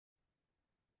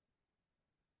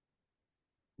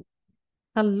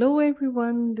Hello,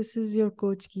 everyone. This is your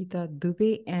coach Geeta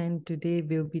Dubey, and today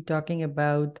we'll be talking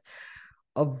about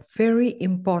a very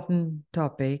important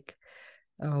topic,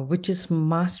 which is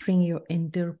mastering your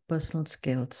interpersonal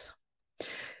skills.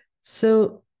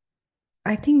 So,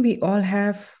 I think we all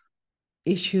have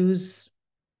issues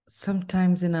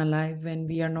sometimes in our life when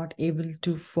we are not able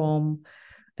to form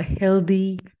a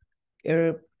healthy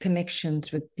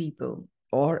connections with people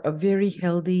or a very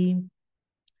healthy,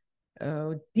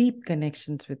 deep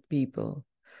connections with people.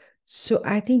 So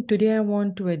I think today I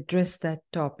want to address that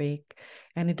topic,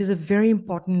 and it is a very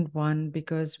important one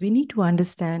because we need to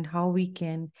understand how we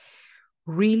can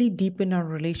really deepen our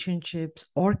relationships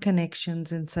or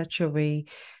connections in such a way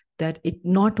that it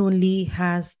not only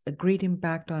has a great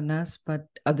impact on us, but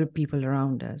other people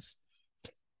around us.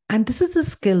 And this is a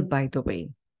skill, by the way.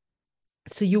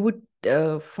 So you would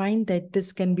find that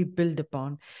this can be built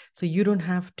upon. So you don't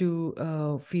have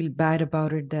to feel bad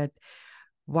about it that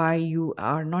why you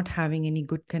are not having any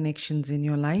good connections in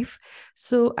your life.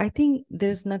 So I think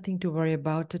there's nothing to worry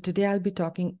about. So today I'll be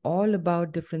talking all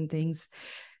about different things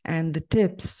and the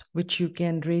tips which you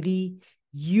can really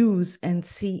use and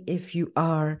see if you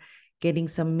are getting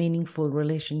some meaningful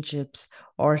relationships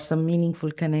or some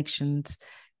meaningful connections,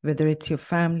 whether it's your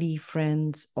family,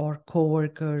 friends, or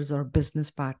coworkers or business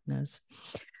partners.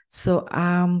 So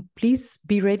please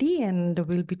be ready, and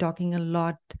we'll be talking a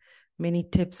lot, many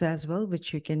tips as well,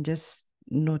 which you can just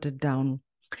note it down.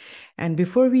 And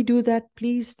before we do that,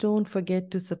 please don't forget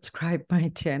to subscribe my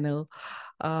channel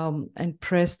and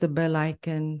press the bell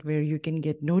icon where you can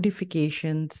get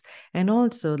notifications, and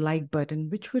also like button,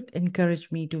 which would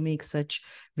encourage me to make such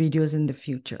videos in the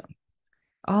future.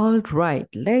 All right,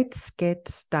 let's get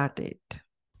started.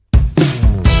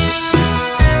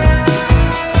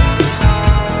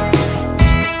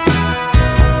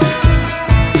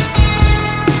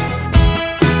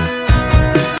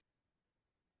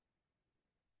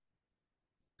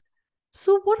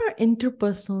 So, what are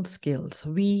interpersonal skills?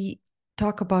 We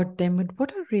talk about them, and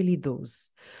what are really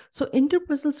those? So,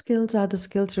 interpersonal skills are the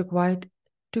skills required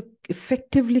to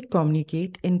effectively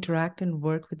communicate, interact, and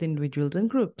work with individuals and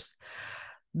groups.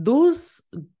 Those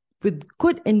with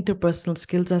good interpersonal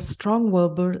skills are strong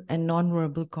verbal and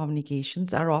non-verbal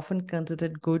communications are often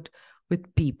considered good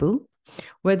with people.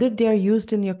 Whether they are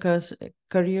used in your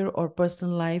career or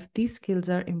personal life, these skills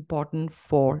are important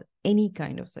for any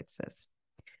kind of success,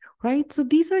 right? So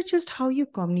these are just how you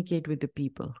communicate with the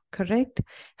people, correct?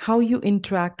 How you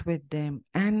interact with them.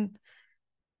 And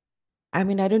I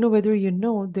mean, I don't know whether you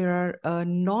know, there are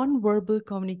non-verbal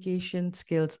communication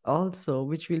skills also,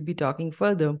 which we'll be talking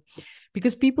further,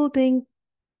 because people think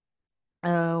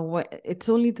it's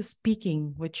only the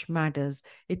speaking which matters,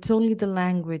 it's only the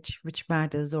language which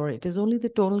matters, or it is only the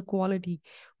tonal quality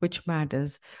which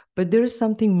matters. But there is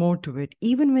something more to it.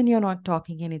 Even when you're not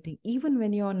talking anything, even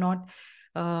when you're not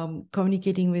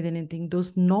communicating with anything,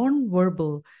 those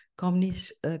non-verbal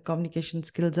communication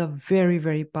skills are very,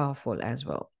 very powerful as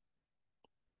well.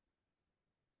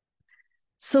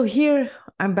 So here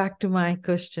I'm back to my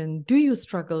question. Do you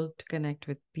struggle to connect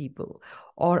with people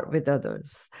or with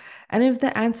others? And if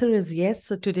the answer is yes,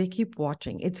 so today keep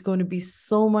watching. It's going to be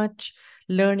so much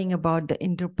learning about the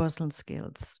interpersonal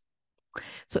skills.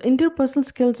 So interpersonal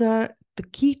skills are the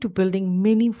key to building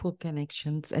meaningful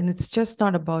connections, and it's just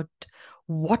not about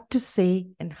what to say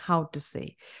and how to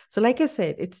say. So like I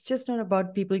said, it's just not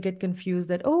about people get confused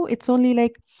that, oh, it's only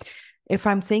like if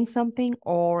I'm saying something,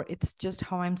 or it's just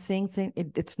how I'm saying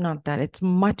it's not that. It's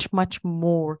much, much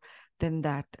more than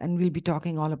that. And we'll be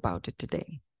talking all about it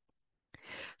today.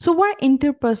 So why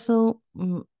interpersonal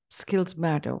skills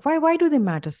matter? Why do they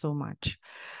matter so much?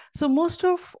 So most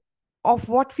of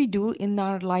what we do in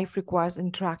our life requires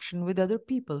interaction with other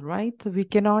people, right? So we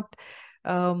cannot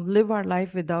live our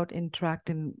life without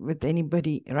interacting with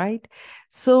anybody, right?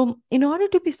 So in order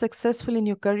to be successful in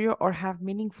your career or have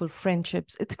meaningful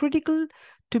friendships, it's critical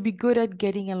to be good at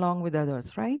getting along with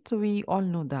others, right? So we all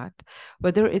know that,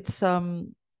 whether it's a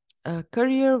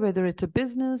career, whether it's a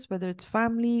business, whether it's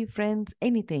family, friends,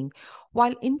 anything.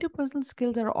 While interpersonal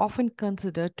skills are often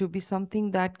considered to be something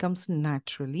that comes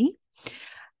naturally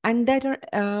and that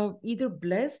are either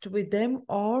blessed with them,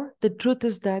 or the truth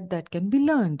is that that can be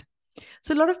learned.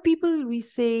 So a lot of people we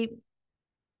say,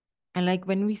 and like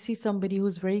when we see somebody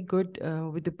who's very good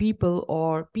with the people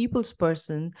or people's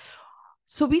person,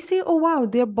 so we say, oh wow,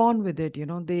 they're born with it,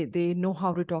 they know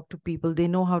how to talk to people, they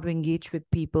know how to engage with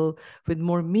people with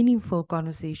more meaningful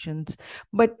conversations.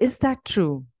 But is that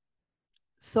true?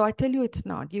 So I tell you, it's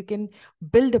not. You can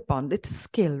build upon, it's a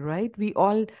skill, right? We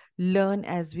all learn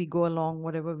as we go along,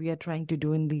 whatever we are trying to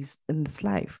do in this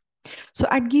life. So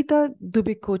at Geeta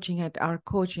Dubey Coaching, at our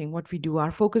coaching, what we do,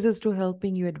 our focus is to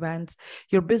helping you advance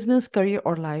your business, career,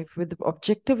 or life with the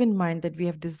objective in mind that we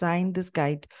have designed this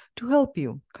guide to help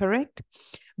you, correct?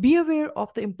 Be aware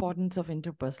of the importance of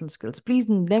interpersonal skills. Please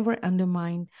never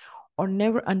undermine or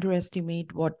never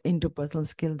underestimate what interpersonal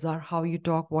skills are, how you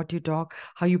talk, what you talk,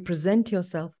 how you present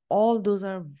yourself. All those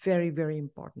are very, very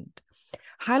important.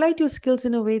 Highlight your skills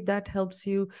in a way that helps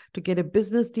you to get a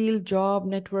business deal, job,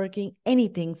 networking,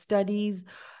 anything, studies,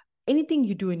 anything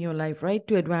you do in your life, right,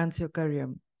 to advance your career.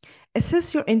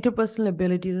 Assess your interpersonal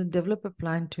abilities and develop a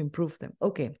plan to improve them.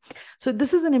 Okay, so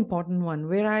this is an important one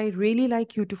where I really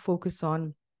like you to focus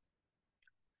on.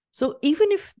 So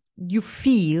even if you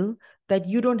feel that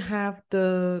you don't have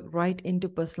the right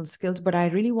interpersonal skills, but I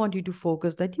really want you to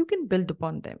focus that you can build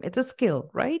upon them. It's a skill,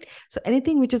 right? So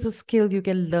anything which is a skill you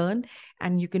can learn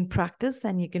and you can practice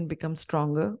and you can become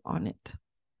stronger on it.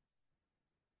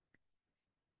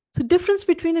 So difference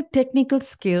between a technical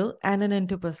skill and an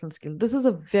interpersonal skill. This is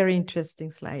a very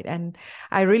interesting slide. And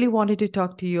I really wanted to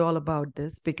talk to you all about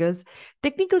this because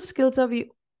technical skills we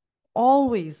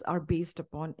always are based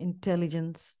upon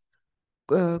intelligence,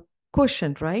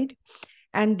 quotient, right?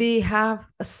 And they have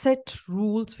a set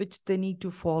rules which they need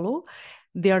to follow.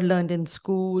 They are learned in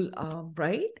school,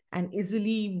 right? And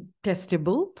easily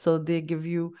testable. So they give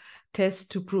you tests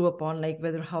to prove upon like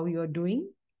whether how you're doing.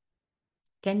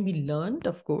 Can be learned,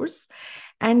 of course,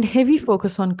 and heavy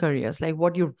focus on careers, like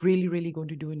what you're really, really going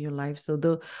to do in your life. So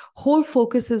the whole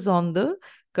focus is on the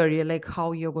career, like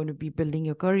how you're going to be building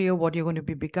your career, what you're going to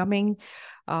be becoming.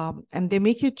 And they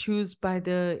make you choose by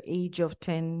the age of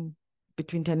 10,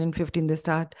 between 10 and 15, they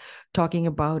start talking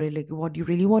about it, like what you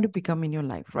really want to become in your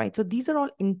life, right? So these are all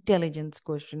intelligence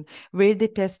questions where they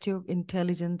test your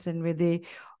intelligence and where they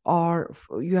or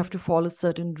you have to follow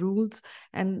certain rules.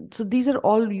 And so these are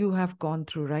all you have gone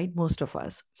through, right? Most of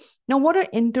us. Now, what are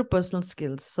interpersonal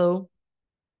skills? So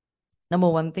number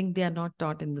one thing, they are not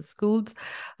taught in the schools,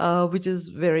 which is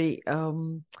very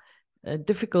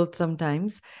difficult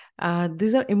sometimes.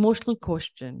 These are emotional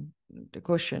question.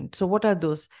 So what are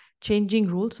those? Changing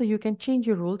rules. So you can change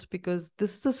your rules because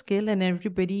this is a skill and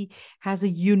everybody has a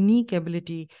unique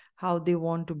ability how they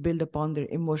want to build upon their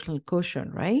emotional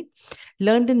quotient, right?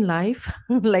 Learned in life,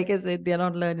 like I said, they're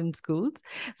not learned in schools.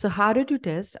 So harder to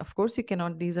test. Of course, you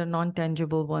cannot, these are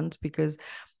non-tangible ones because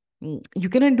you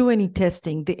cannot do any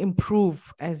testing. They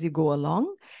improve as you go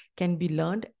along, can be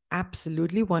learned.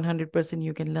 Absolutely, 100%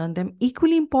 you can learn them.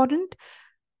 Equally important,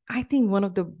 I think one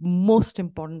of the most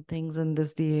important things in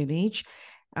this day and age,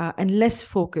 and less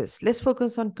focus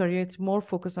on career. It's more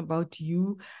focus about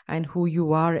you and who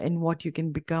you are and what you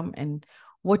can become and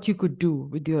what you could do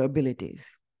with your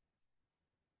abilities.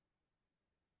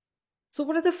 So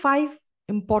what are the 5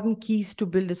 important keys to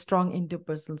build a strong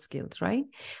interpersonal skills, right?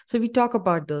 So we talk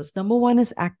about those. Number 1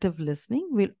 is active listening.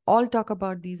 We'll all talk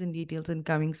about these in details in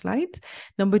coming slides.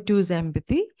 Number 2 is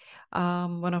empathy,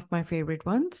 one of my favorite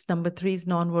ones. Number 3 is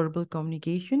nonverbal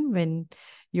communication, when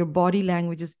your body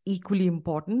language is equally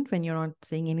important when you're not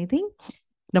saying anything.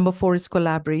 Number 4 is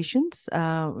collaborations,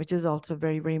 which is also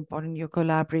very, very important. You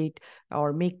collaborate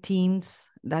or make teams.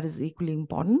 That is equally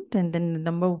important. And then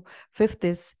number 5th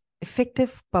is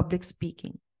effective public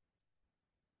speaking.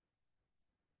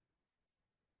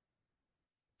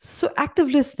 So active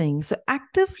listening. So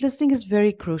active listening is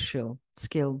very crucial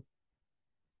skill.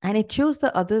 And it shows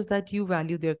the others that you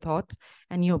value their thoughts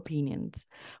and your opinions.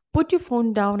 Put your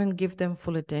phone down and give them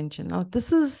full attention. Now,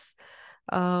 this is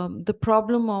the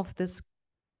problem of this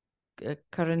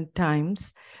current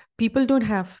times. People don't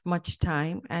have much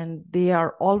time and they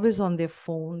are always on their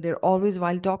phone. They're always,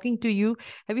 while talking to you,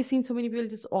 have you seen so many people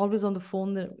just always on the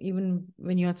phone, even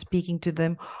when you're speaking to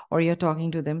them or you're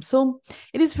talking to them? So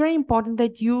it is very important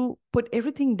that you put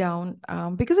everything down,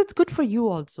 because it's good for you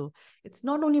also. It's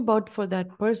not only about for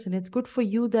that person, it's good for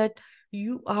you that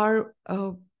you are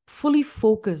fully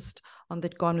focused on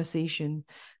that conversation.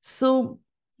 So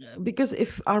because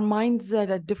if our minds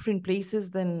are at different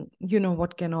places, then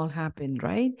what can all happen,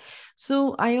 right?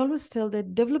 So I always tell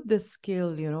that develop this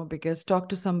skill, because talk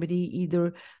to somebody,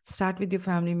 either start with your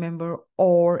family member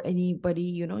or anybody,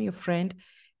 your friend,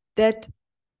 that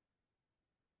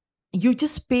you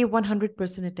just pay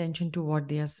 100% attention to what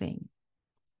they are saying.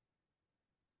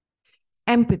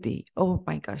 Empathy. Oh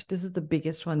my gosh, this is the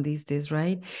biggest one these days,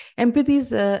 right? Empathy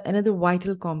is another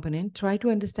vital component. Try to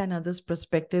understand others'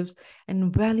 perspectives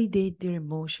and validate their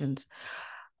emotions.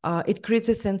 It creates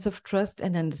a sense of trust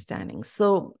and understanding.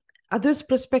 So others'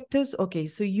 perspectives, okay,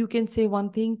 so you can say one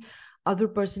thing, other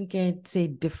person can say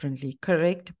differently,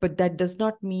 correct? But that does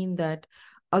not mean that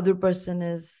other person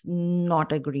is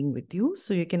not agreeing with you,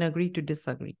 so you can agree to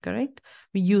disagree, correct?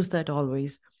 We use that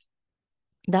always.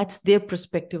 That's their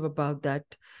perspective about that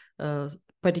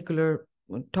particular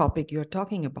topic you're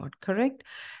talking about, correct?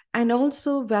 And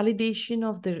also validation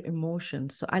of their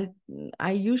emotions. So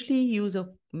I usually use a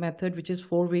method which is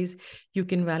 4 ways you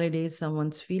can validate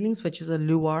someone's feelings, which is a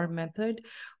Luar method,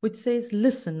 which says,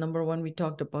 listen, number one, we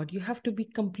talked about, you have to be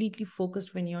completely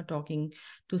focused when you're talking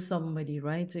to somebody,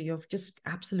 right? So you're just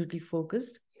absolutely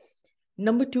focused.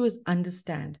 Number two is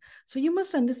understand. So you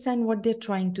must understand what they're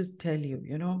trying to tell you,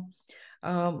 you know.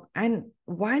 And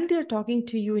while they're talking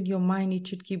to you in your mind, it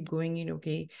should keep going in,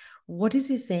 okay, what is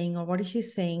he saying or what is she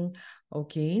saying?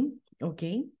 Okay,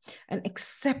 okay. And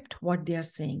accept what they are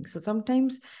saying. So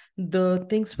sometimes the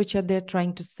things which are they're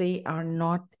trying to say are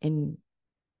not in,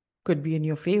 could be in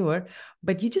your favor,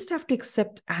 but you just have to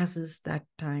accept as is that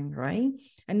time, right?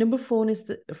 And number four is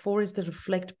the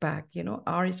reflect back, you know,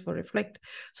 R is for reflect.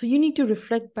 So you need to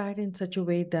reflect back in such a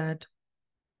way that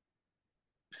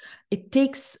it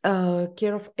takes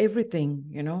care of everything,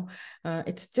 you know.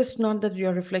 It's just not that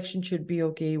your reflection should be,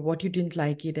 okay, what you didn't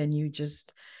like it and you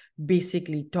just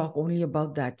basically talk only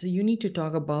about that. So you need to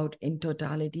talk about in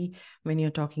totality when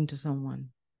you're talking to someone.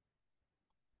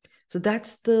 So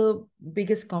that's the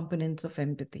biggest components of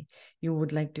empathy you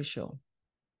would like to show.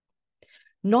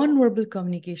 Non-verbal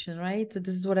communication, right? So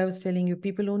this is what I was telling you.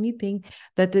 People only think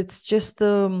that it's just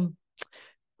the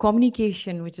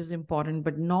communication which is important,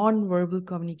 but non-verbal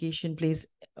communication plays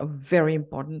a very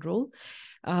important role.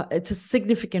 It's a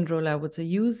significant role, I would say.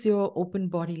 Use your open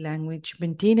body language,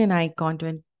 maintain an eye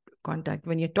contact.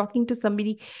 When you're talking to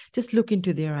somebody, just look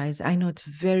into their eyes. I know it's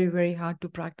very, very hard to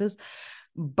practice,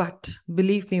 but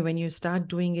believe me, when you start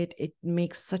doing it, it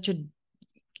makes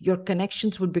your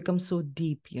connections would become so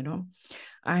deep, you know.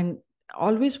 And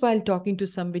always while talking to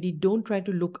somebody, don't try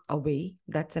to look away.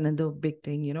 That's another big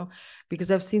thing, you know,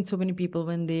 because I've seen so many people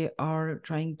when they are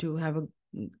trying to have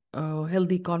a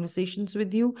healthy conversations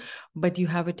with you, but you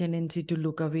have a tendency to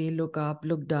look away, look up,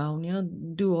 look down, you know,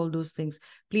 do all those things.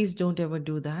 Please don't ever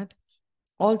do that.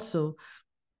 Also,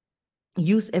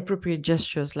 use appropriate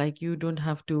gestures. Like, you don't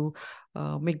have to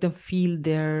make them feel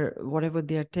their whatever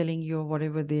they are telling you or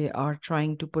whatever they are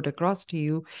trying to put across to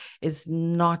you is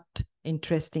not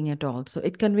interesting at all. So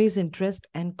it conveys interest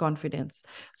and confidence.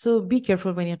 So be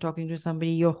careful when you're talking to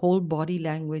somebody. Your whole body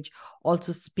language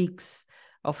also speaks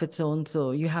of its own. So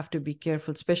you have to be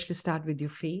careful, especially start with your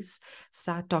face,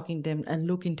 start talking to them and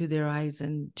look into their eyes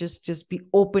and just be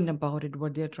open about it,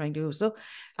 what they're trying to do. So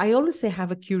I always say,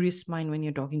 have a curious mind when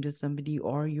you're talking to somebody,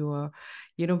 or you're,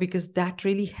 you know, because that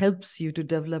really helps you to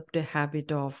develop the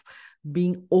habit of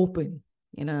being open,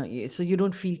 you know, so you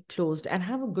don't feel closed, and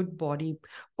have a good body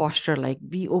posture, like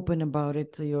be open about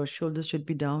it. So your shoulders should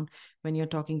be down when you're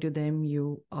talking to them.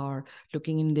 You are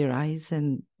looking in their eyes,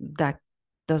 and that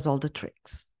does all the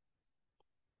tricks.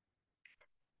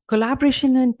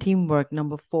 Collaboration and teamwork,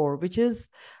 number 4, which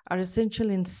are essential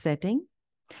in setting.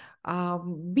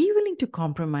 Be willing to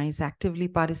compromise, actively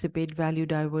participate, value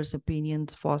diverse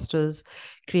opinions, fosters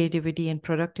creativity and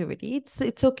productivity.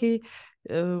 It's okay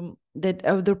that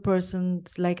other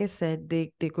persons, like I said,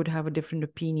 they could have a different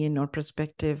opinion or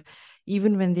perspective,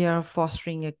 even when they are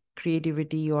fostering a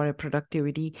creativity or a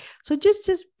productivity. So just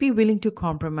be willing to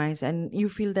compromise, and you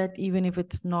feel that even if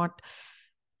it's not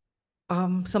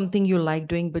something you like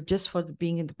doing, but just for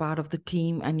being in the part of the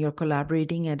team and you're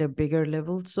collaborating at a bigger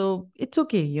level, so it's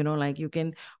okay, you know, like you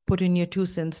can put in your 2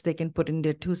 cents, they can put in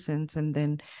their 2 cents, and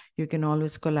then you can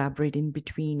always collaborate in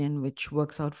between, and which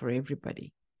works out for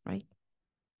everybody, right?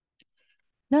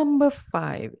 Number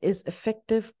 5 is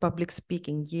effective public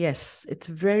speaking. Yes, it's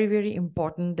very, very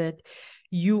important that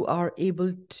you are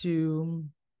able to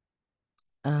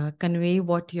convey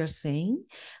what you're saying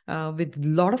with a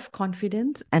lot of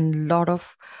confidence and a lot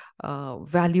of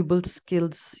valuable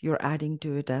skills you're adding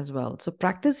to it as well. So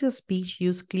practice your speech,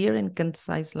 use clear and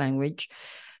concise language,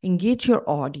 engage your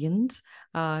audience,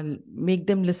 make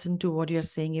them listen to what you're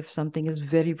saying. If something is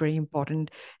very, very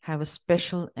important, have a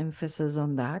special emphasis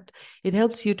on that. It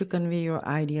helps you to convey your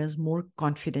ideas more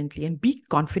confidently, and be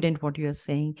confident what you are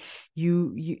saying.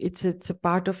 It's a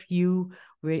part of you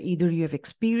where either you have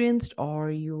experienced,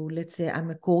 or you, let's say I'm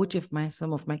a coach, if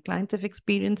some of my clients have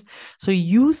experienced. So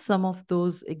use some of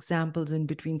those examples in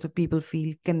between so people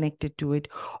feel connected to it,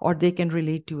 or they can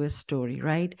relate to a story,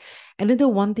 right? Another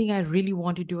one thing I really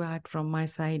wanted to add from my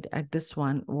side at this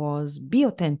one was be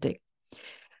authentic.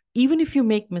 Even if you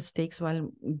make mistakes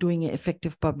while doing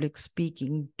effective public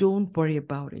speaking, don't worry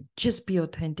about it. Just be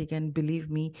authentic, and believe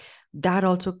me, that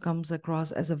also comes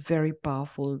across as a very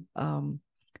powerful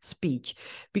speech.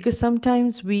 Because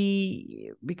sometimes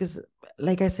because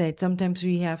like I said, sometimes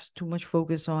we have too much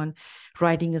focus on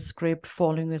writing a script,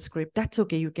 following a script. That's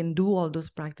okay, you can do all those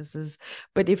practices,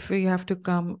 but if you have to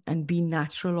come and be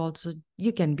natural also,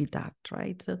 you can be that,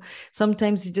 right? So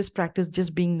sometimes you just practice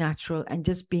just being natural and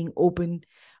just being open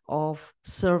of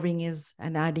serving is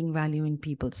and adding value in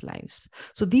people's lives.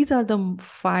 So these are the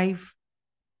 5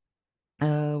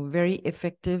 very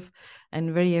effective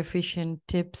and very efficient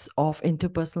tips of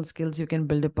interpersonal skills you can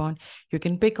build upon. You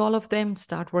can pick all of them,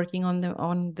 start working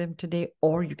on them today,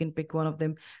 or you can pick one of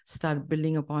them, start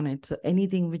building upon it. So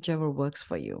anything, whichever works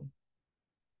for you.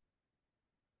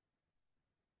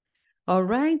 All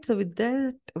right. So with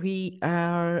that, we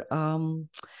are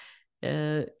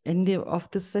end of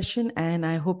the session, and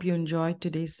I hope you enjoyed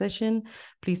today's session.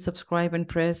 Please subscribe and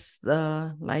press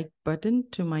the like button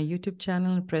to my YouTube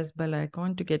channel and press bell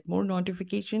icon to get more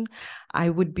notification. I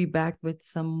would be back with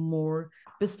some more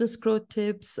business growth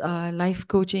tips, life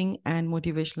coaching, and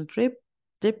motivational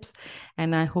tips.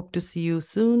 And I hope to see you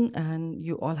soon, and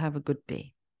you all have a good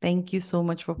day. Thank you so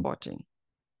much for watching.